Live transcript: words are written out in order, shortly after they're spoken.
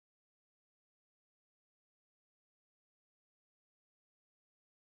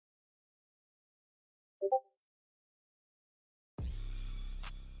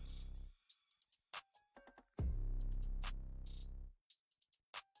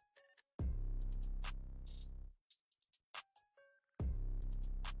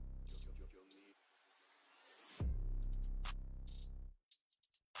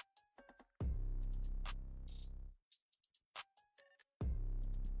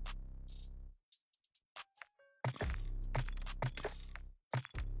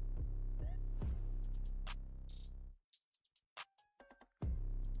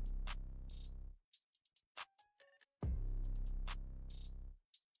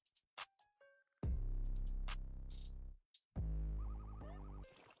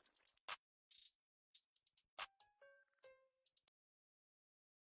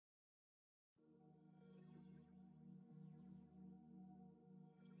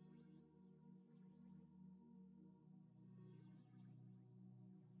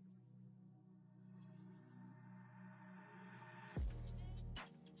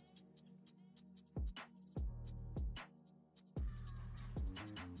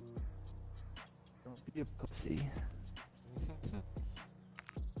You pussy.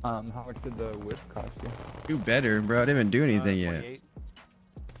 How much did the whip cost you? Do better, bro. I didn't even do anything yet. 28.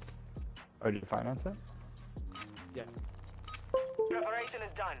 Oh, did you finance it? Yeah. Preparation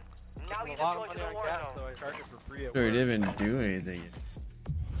is done. Now you A just lot go of to money the on war gas, zone. though. I charge it for free at Dude, I work. didn't even do anything yet.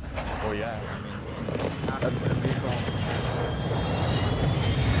 Oh yeah, I mean, that's gonna be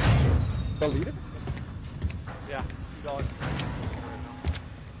the leader? Yeah, $2 right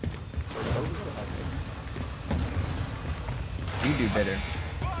You do better.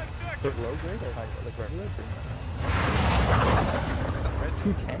 For low grade or high, like regular? now.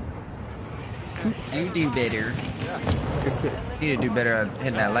 210? You do better. Yeah. Good kid. You need to do better at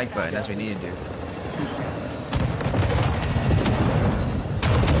hitting that like button. That's what you need to do.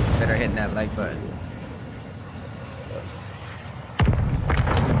 Better hitting that like button.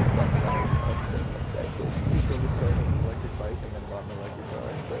 He sold his car with an electric bike and then bought an electric car.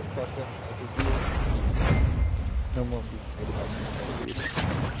 So fuck that. No more people about me.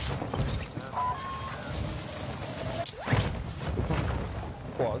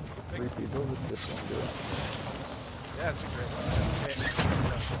 Quad, 3 people with this one do it. Yeah, it's a great one.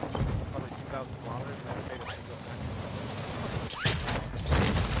 Probably 2,000 kilometers and never paid a single cent.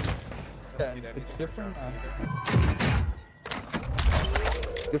 Yeah, and it's different,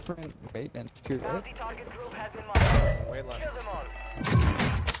 different maintenance too, right? Bounty target group has been marked. Way less. Kill them all.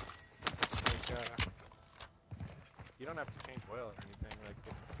 Like, you don't have to change oil or anything. Like,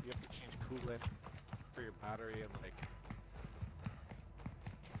 you have to change coolant for your battery and like.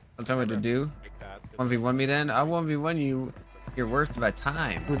 Don't tell me what to do. Like that. 1v1 me then? I'll 1v1 you. You're worth my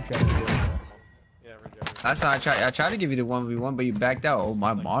time. Yeah, regenerate. Last time I tried to give you the 1v1, but you backed out. Oh,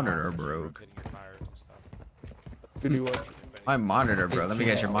 my monitor broke. Hitting your tires and stuff. Did you watch? My monitor, bro. Let me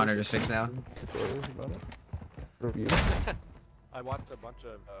get your monitor fixed now. Review. I watched a bunch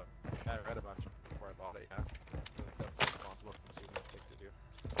of. I read a bunch before I bought it. Yeah. I think that's responsible for seeing mistake to do.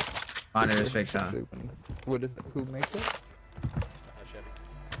 Monitor's fixed, huh? What is it? Who makes it? Chevy.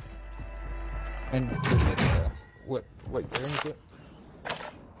 And is it, what year is it?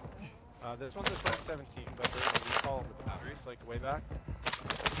 This one's a 2017, but there's a recall with the batteries, like way back.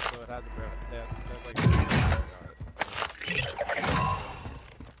 So it has a brand. There's like.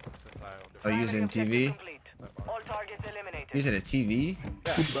 Since I owned it. Oh, using TV? All targets eliminated. Using a TV?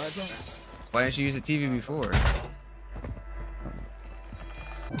 Yeah. Why didn't you use a TV before?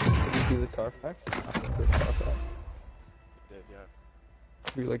 Did you see the Carfax? The Carfax. Did, yeah.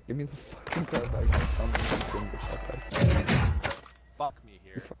 Be like, give me the fucking Carfax and tell me to bring the Carfax. Fuck me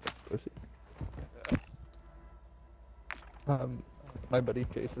You here. fucking pussy. My buddy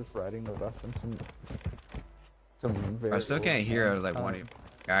Chase is riding the bus and some very I still can't old hear man, out of like one of you.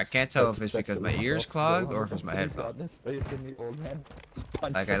 I can't tell if it's because my ears clogged or if it's my headphones.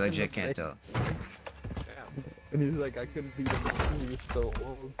 Like I legit can't tell. Damn. And he's like, I couldn't beat him. He was so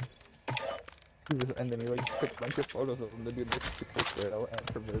old. And then he like took a bunch of photos of him. The dude looks super frail and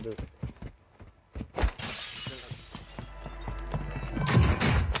perverted.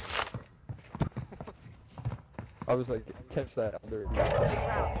 I was like, catch that other guy. Try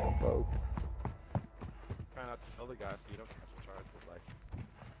not to kill the guy so you don't catch a charge with like.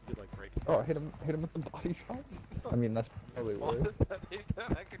 You like break. Oh, hit him with the body shot? I mean, that's probably worse.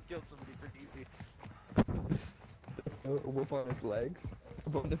 I could kill somebody pretty easy. Whoop on his legs.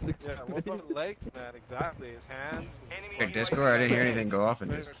 Bonus Yeah, whoop on his legs, man. Exactly. His hands. Check Discord. I didn't hear anything go off in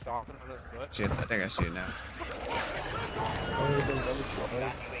His this. stomping on his foot. See it, I think I see it now.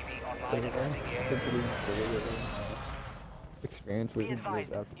 Experience with Be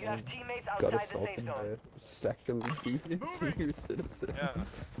advised, after you have teammates got outside the safe assaulted by zone. a sexually deviant senior citizen. Yeah.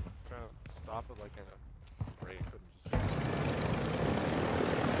 Trying to stop it like in a break. Couldn't just.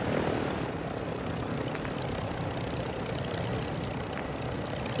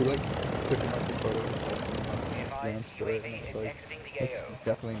 We like took a bunch of photos of Instagram story, and it's like, it's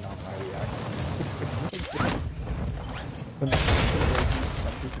definitely not my reaction. When I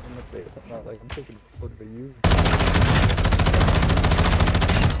punch people in the face, I'm not like, I'm taking a photo of you.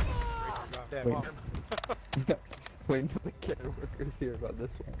 Goddamn Wait. arm. Wait until the care workers hear about this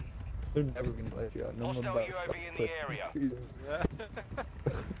one. They're never gonna let you out. No one Hostile about UAV in the area. Yeah.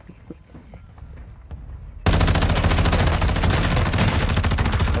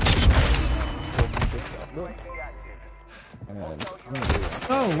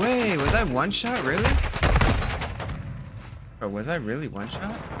 Oh wait, was I one shot really? Or was I really one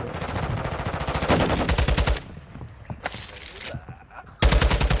shot?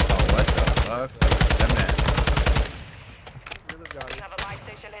 Oh what the fuck? That man. We have a buy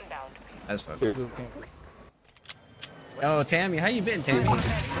station inbound. That's fucking. Oh Tammy, how you been, Tammy?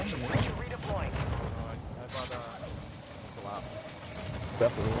 Redeploying.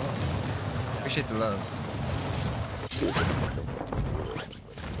 definitely wrong. Appreciate the love.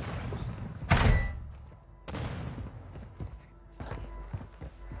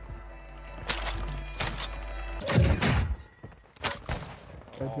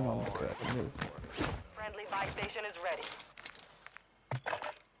 Thank you, Mama. Friendly buy station is ready. Oh,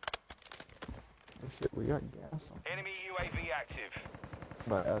 shit, we got gas on. Enemy UAV active.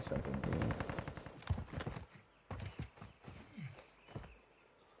 By ass something.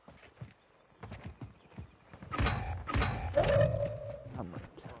 I'm right.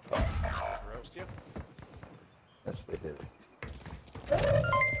 Roast you? Yes, they did.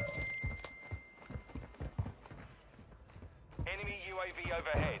 Enemy UAV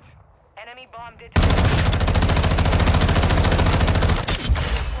overhead. Enemy bomb detected.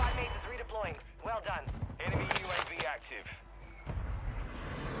 Squad mates is redeploying. Well done. Enemy UAV active.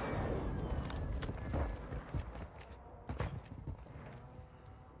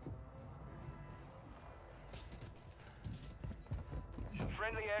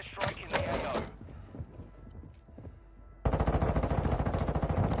 Friendly airstrike in the AO.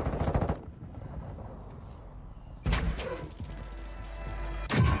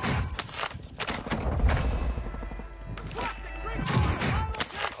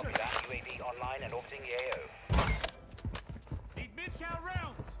 Copy that. UAV online and orbiting the AO. Need mid-count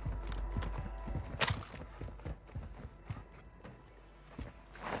rounds.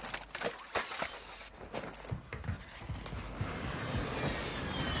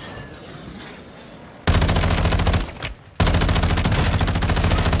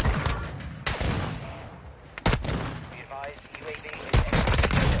 Be advised, UAV is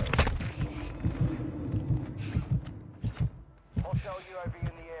exiting Hostile UAV in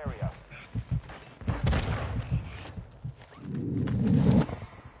the area.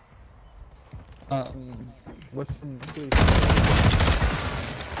 What's in the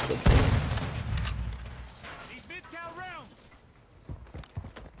Need mid-count rounds.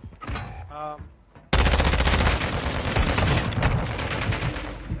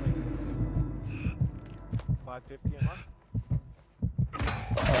 550 a month.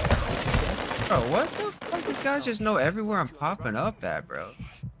 Bro, what the fuck? These guys just know everywhere I'm popping up at, bro.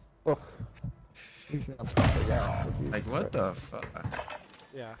 Oh. He's not stopping gas. Like, what the fuck?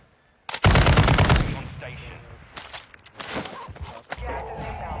 Yeah. On station. Gas is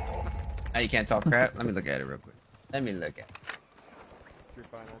inbound. Now you can't talk crap? Let me look at it real quick. Let me look at it. Through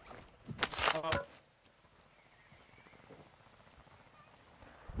finance.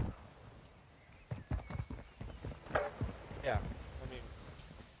 Yeah. I mean,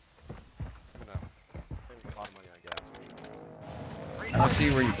 it's gonna save a lot of money on gas. I don't see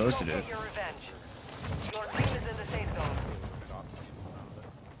where you posted it. Take your revenge. Your team is in the safe zone.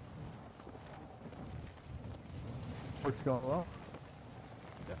 Work's going well.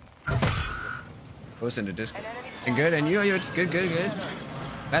 Posted to Discord. And good, and you're good.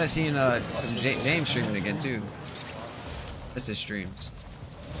 Kinda seeing some James streaming again too. That's his streams.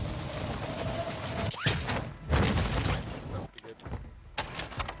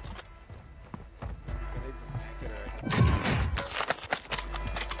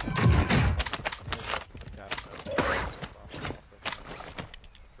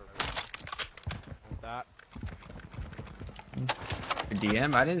 That.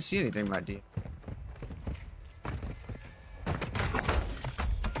 DM? I didn't see anything about DM.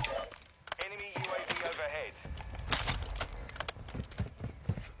 Enemy UAV overhead.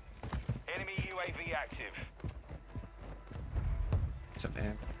 Enemy UAV active. What's up,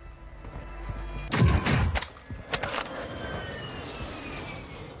 man?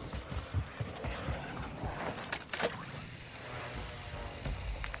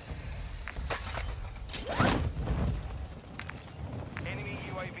 Enemy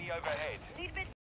UAV overhead.